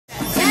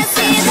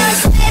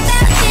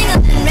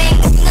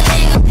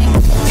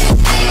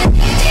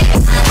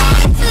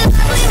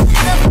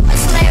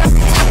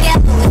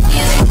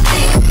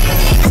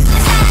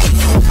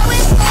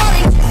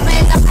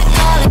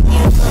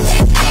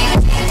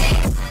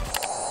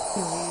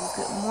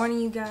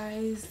morning, you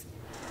guys.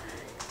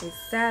 It's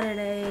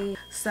Saturday,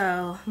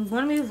 so I'm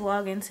going to be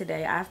vlogging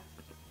today.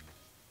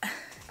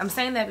 I'm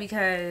saying that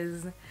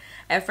because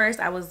at first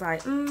I was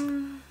like, I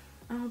don't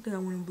think I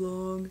want to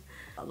vlog,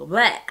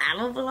 but I'm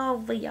gonna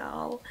vlog for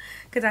y'all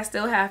because I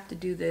still have to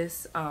do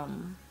this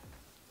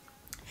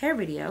hair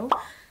video.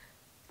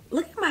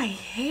 Look at my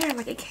hair,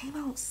 like it came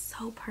out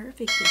so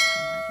perfect this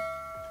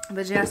time.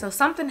 But yeah, so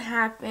something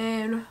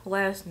happened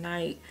last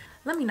night.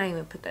 Let me not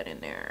even put that in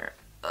there.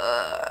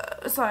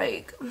 It's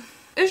like,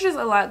 it's just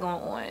a lot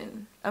going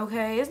on,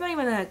 okay? It's not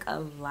even like a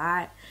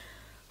lot,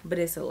 but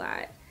it's a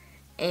lot.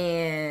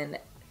 And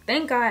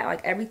thank God,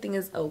 like everything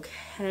is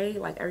okay.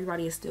 Like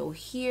everybody is still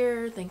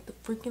here, thank the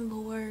freaking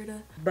Lord.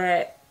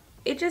 But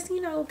it just, you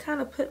know,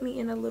 kind of put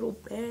me in a little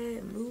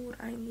bad mood.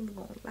 I ain't even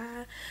gonna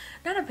lie.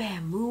 Not a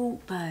bad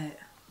mood, but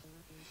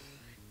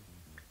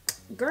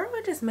girl,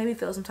 it just made me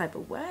feel some type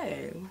of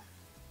way.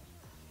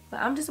 But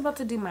I'm just about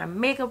to do my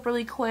makeup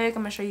really quick.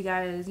 I'm gonna show you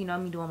guys, you know,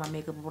 me doing my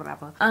makeup or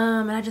whatever.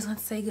 And I just want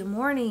to say good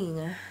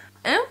morning.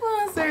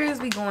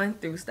 Influencers be going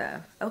through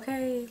stuff,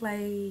 okay?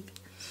 Like,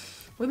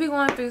 we be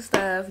going through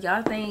stuff.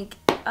 Y'all think,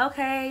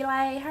 okay,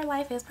 like her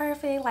life is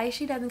perfect, like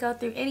she doesn't go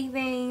through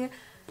anything.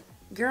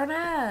 Girl,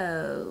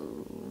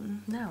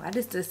 no, I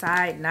just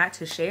decide not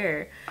to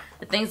share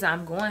the things that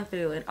I'm going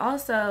through. And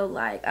also,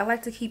 like, I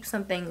like to keep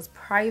some things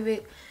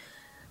private.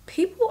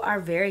 People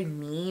are very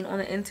mean on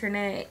the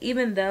internet,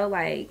 even though,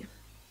 like,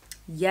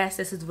 yes,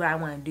 this is what I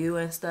want to do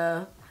and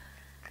stuff.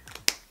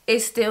 It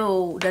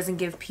still doesn't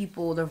give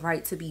people the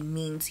right to be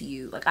mean to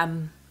you. Like,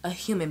 I'm a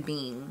human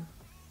being.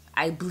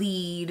 I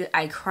bleed,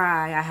 I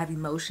cry, I have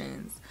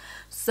emotions.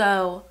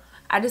 So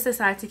I just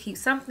decided to keep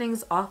some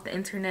things off the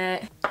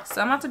internet.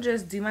 So I'm about to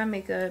just do my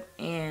makeup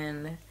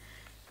and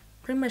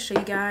pretty much show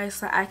you guys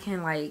so I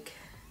can, like,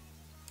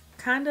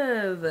 kind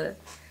of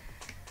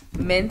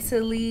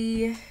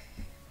mentally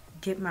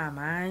get my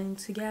mind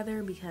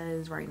together,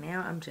 because right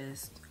now I'm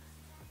just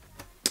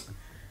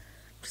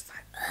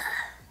like,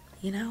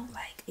 you know,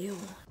 like, ew.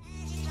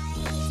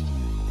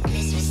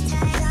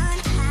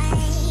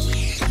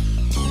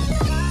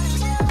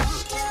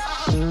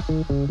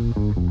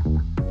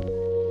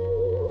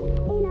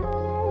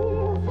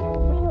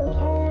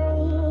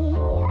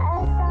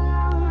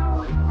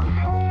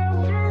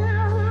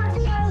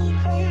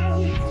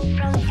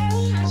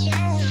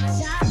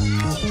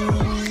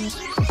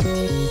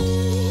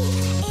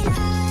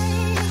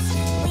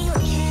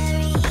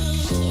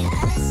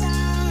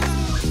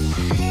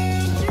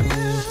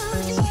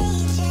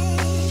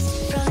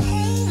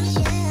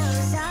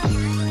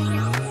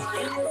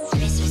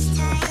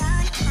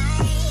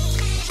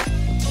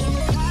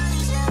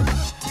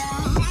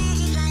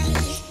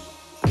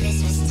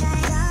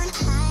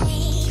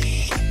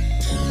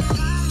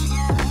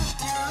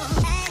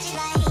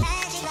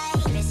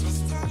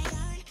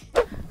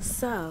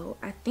 So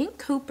I think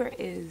Cooper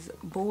is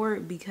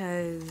bored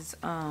because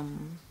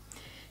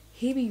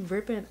he be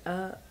ripping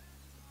up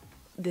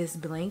this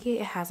blanket.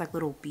 It has like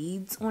little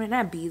beads on it,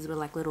 not beads, but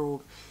like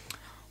little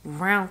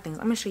round things.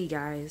 I'm gonna show you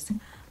guys,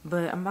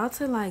 but I'm about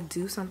to like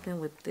do something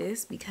with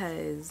this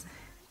because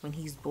when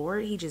he's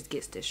bored he just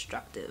gets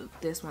destructive.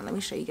 This one, let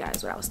me show you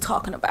guys what I was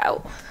talking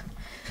about.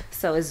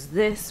 So it's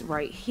this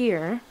right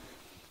here,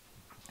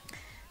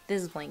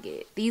 this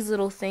blanket, these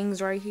little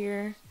things right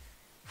here.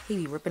 He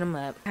be ripping them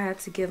up. I had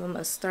to give him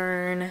a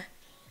stern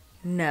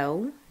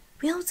no.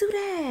 We don't do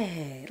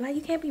that. Like,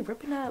 you can't be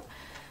ripping up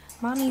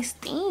mommy's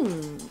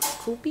things,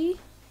 Koopy.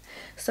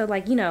 So,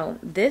 like, you know,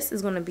 this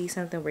is going to be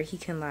something where he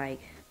can,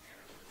 like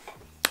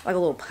a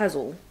little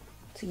puzzle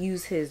to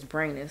use his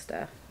brain and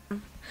stuff.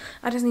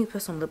 I just need to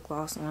put some lip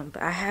gloss on,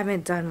 but I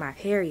haven't done my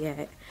hair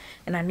yet.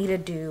 And I need to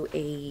do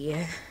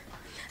I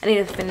need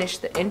to finish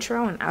the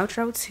intro and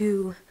outro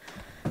to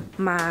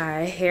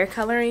my hair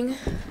coloring,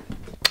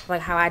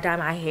 like how I dye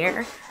my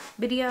hair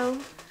video.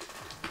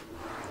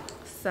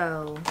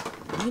 So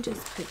let me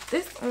just put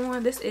this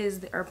on. This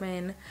is the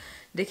Urban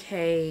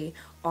Decay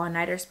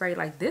all-nighter spray.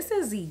 Like, this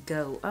is the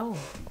GOAT. Oh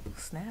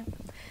snap,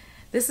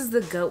 this is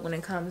the GOAT when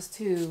it comes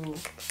to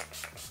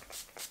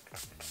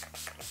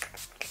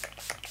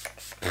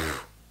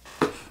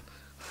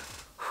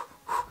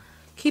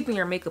keeping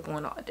your makeup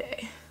on all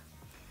day.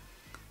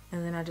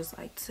 And then I just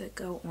like to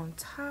go on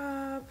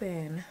top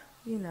and,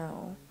 you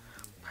know,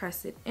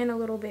 press it in a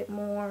little bit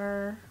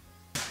more.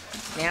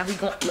 Now he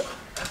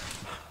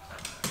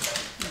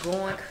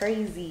going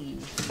crazy.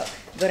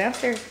 Go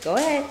downstairs. Go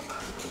ahead.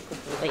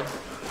 Wait.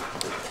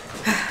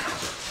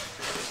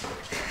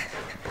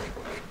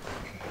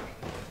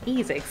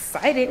 He's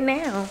excited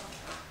now.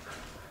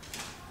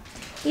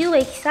 You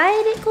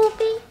excited,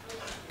 Koopy?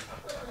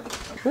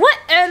 What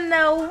in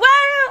the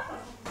world?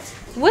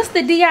 What's the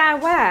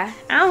DIY? I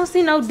don't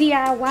see no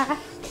DIY.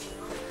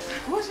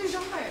 What's your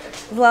doing?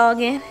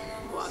 Vlogging.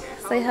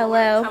 Say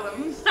hello.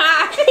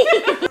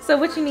 Hi. So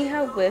what you need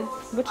help with?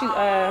 What you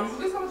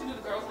This is how you do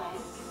the girls' room.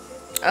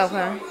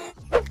 Okay.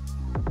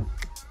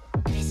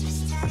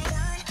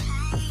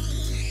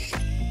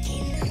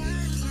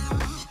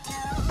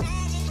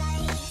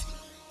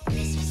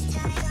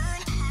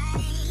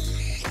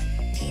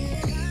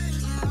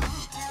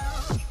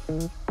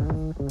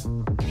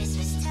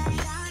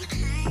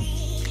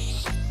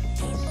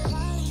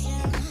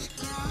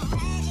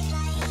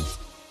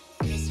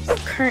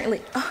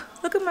 Currently, oh,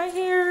 look at my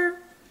hair,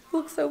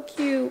 looks so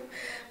cute.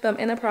 But I'm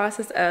in the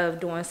process of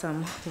doing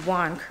some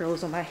wand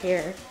curls on my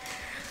hair.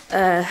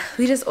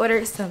 We just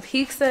ordered some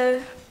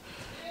pizza.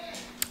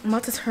 I'm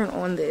about to turn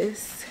on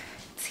this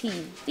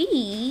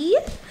TV.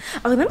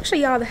 Oh, let me show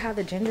y'all how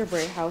the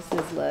gingerbread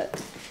houses look.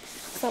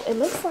 So it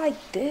looks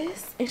like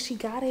this, and she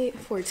got it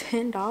for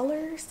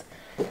 $10.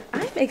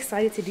 I'm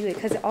excited to do it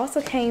because it also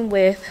came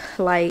with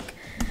like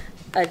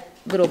a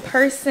little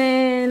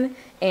person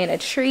and a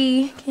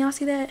tree. Can y'all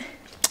see that?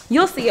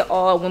 You'll see it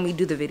all when we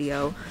do the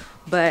video.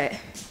 But,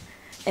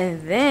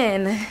 and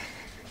then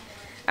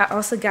I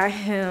also got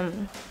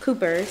him,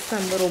 Cooper,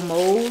 some little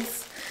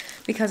molds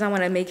because I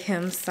want to make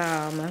him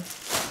some,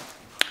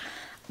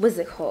 what's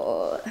it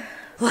called?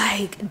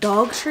 Like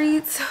dog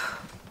treats.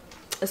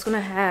 It's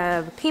gonna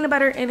have peanut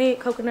butter in it,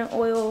 coconut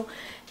oil,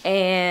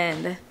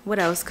 and what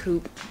else,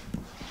 Coop?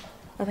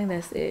 I think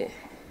that's it.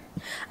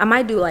 I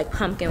might do like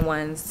pumpkin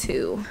ones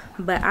too,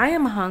 but I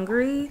am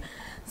hungry,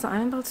 so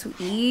I'm about to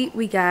eat.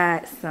 We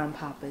got some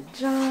Papa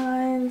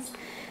John's.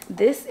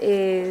 This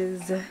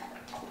is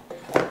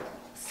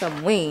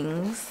some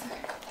wings.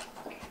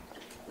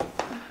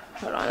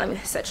 Hold on, let me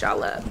set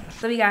y'all up.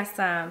 So we got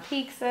some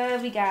pizza.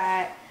 We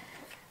got,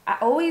 I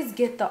always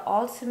get the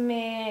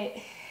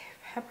ultimate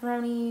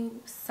pepperoni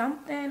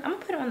something. I'm gonna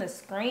put it on the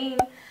screen,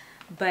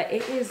 but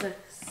it is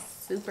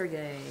super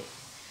good.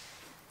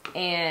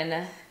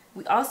 And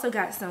we also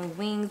got some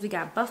wings. We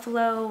got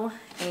buffalo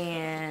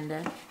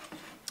and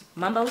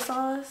mumbo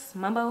sauce,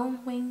 mumbo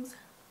wings.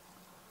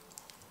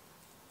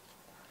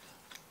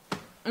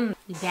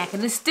 We back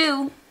in the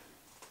stew.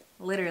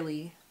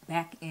 Literally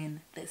back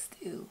in the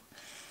stew.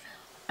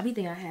 I be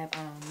thinking I have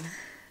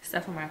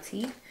stuff on my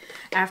teeth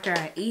after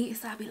I eat,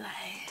 so I'll be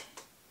like,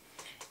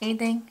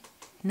 anything?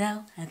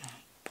 No? Okay.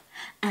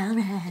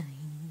 Alright.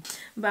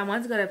 But I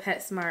want to go to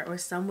Petsmart or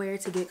somewhere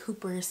to get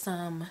Cooper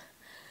some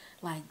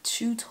like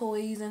chew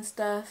toys and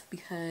stuff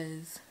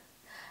because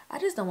I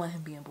just don't want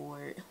him being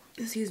bored.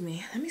 Excuse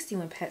me. Let me see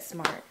when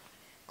Petsmart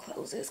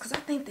closes because I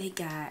think they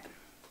got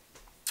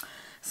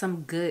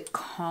some good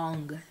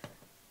Kong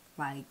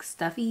like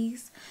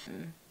stuffies.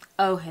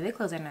 Oh, hey, they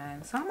close at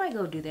 9, so I might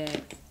go do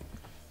that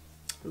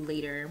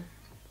later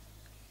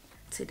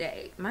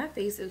today. My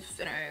face is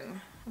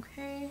fitting,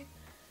 okay?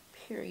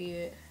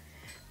 Period.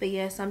 But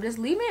yes, I'm just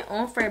leaving it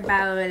on for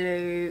about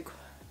like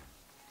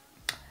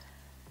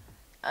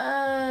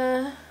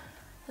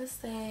let's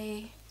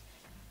say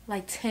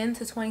like 10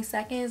 to 20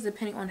 seconds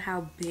depending on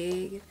how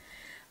big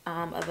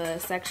of a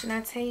section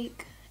I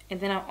take,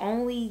 and then I'm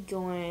only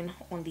going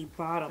on the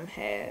bottom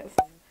half.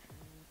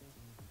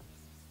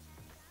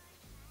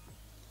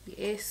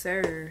 Yes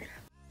sir.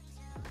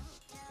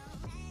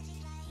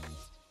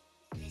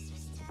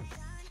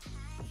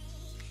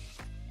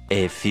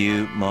 A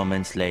few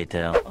moments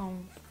later.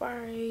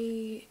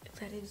 Right,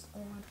 that is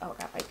on. Oh,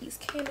 I got like these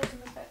candles in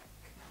the back.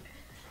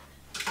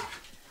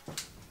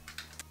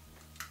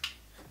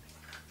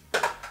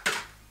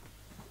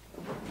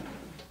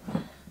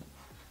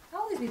 I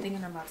always be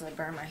thinking I'm about to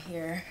burn my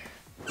hair.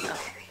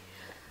 Okay.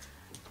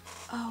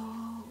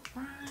 Oh,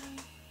 right.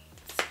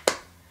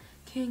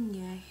 Can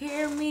you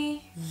hear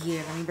me?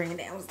 Yeah, let me bring it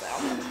down.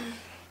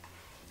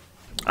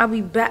 I'll be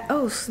back.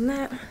 Oh,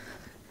 snap.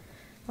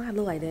 Why I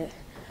look like that?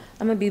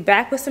 I'm gonna be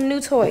back with some new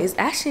toys.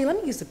 Actually, let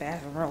me use the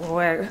bathroom real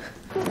quick.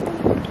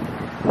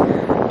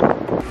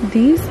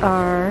 These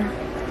are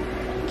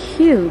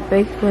cute,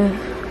 baked with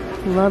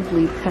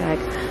lovely pack.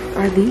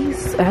 Are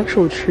these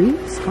actual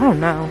treats? I don't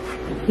know.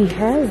 He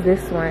has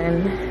this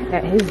one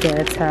at his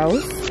dad's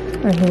house,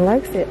 and he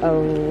likes it a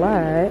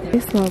lot.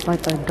 It smells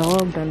like a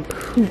dog done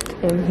pooped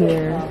in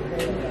here,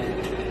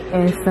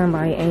 and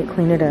somebody ain't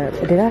cleaned it up.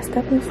 Did I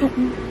step in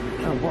something?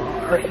 Oh,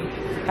 boy.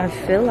 I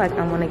feel like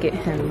I want to get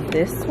him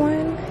this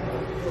one.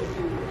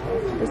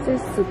 This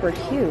is super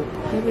cute.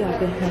 Maybe I'll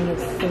get him a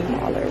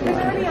smaller one.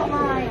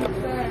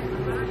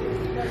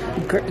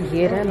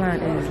 Yeah, that line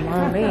is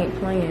long. They ain't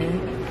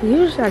playing.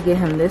 Usually I get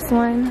him this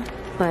one,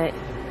 but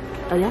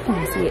oh, y'all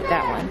can see it,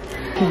 that one.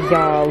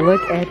 Y'all,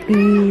 look at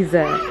these.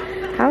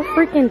 How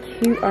freaking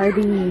cute are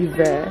these?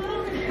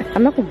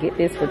 I'm not gonna get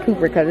this for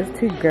Cooper because it's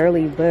too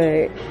girly,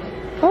 but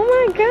oh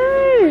my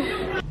gosh.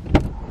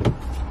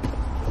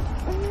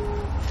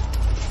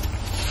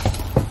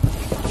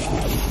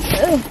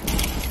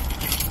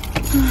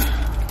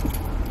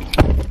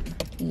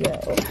 Yo,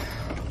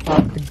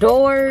 off the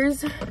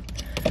doors.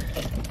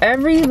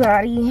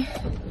 Everybody,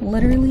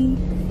 literally,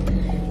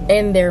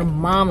 and their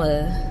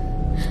mama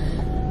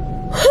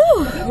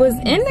was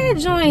in that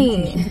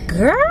joint.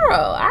 Girl,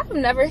 I've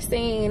never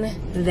seen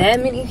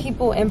that many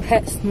people in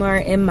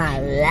Petsmart in my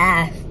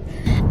life.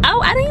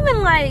 Oh, I didn't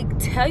even like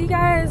tell you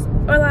guys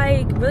or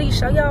like really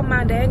show y'all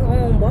my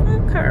daggone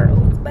wand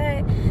curls,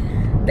 but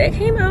they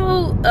came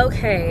out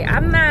okay.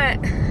 I'm not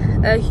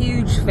a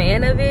huge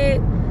fan of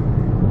it.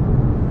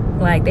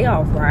 Like, they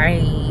all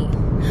right.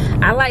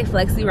 I like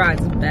flexi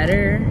rods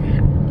better,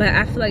 but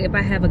I feel like if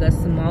I have like a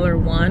smaller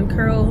wand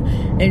curl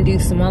and do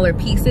smaller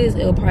pieces,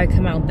 it'll probably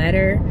come out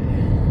better.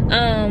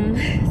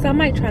 So I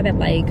might try that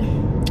like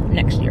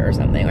next year or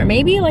something, or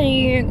maybe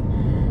like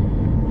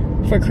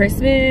for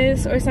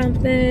Christmas or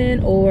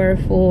something, or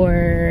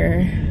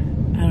for,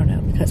 I don't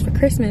know, because for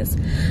Christmas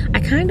I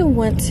kind of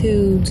want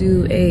to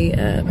do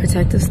a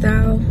protective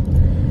style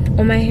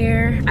on my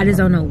hair. I just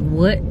don't know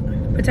what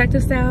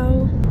protective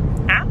style.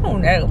 I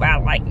don't know if I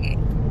like it.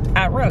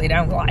 I really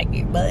don't like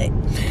it, but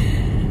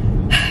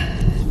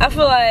I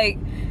feel like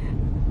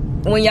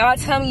when y'all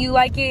tell me you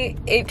like it,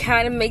 it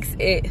kind of makes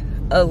it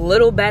a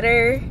little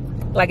better.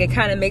 Like, it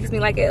kind of makes me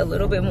like it a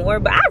little bit more,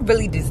 but I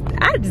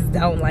just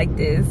don't like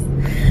this.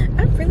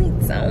 I really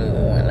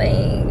don't.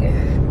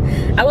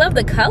 Like, I love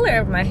the color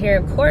of my hair,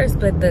 of course,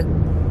 but the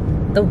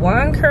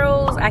wand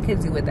curls I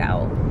could do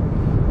without.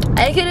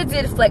 I could have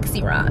did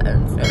flexi rods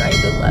and I would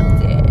have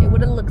loved it. It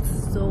would have looked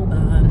so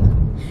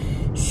bomb.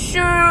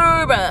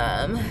 Sure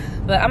bomb.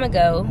 But I'm gonna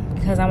go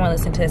because I want to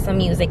listen to some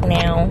music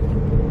now.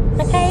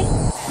 Okay?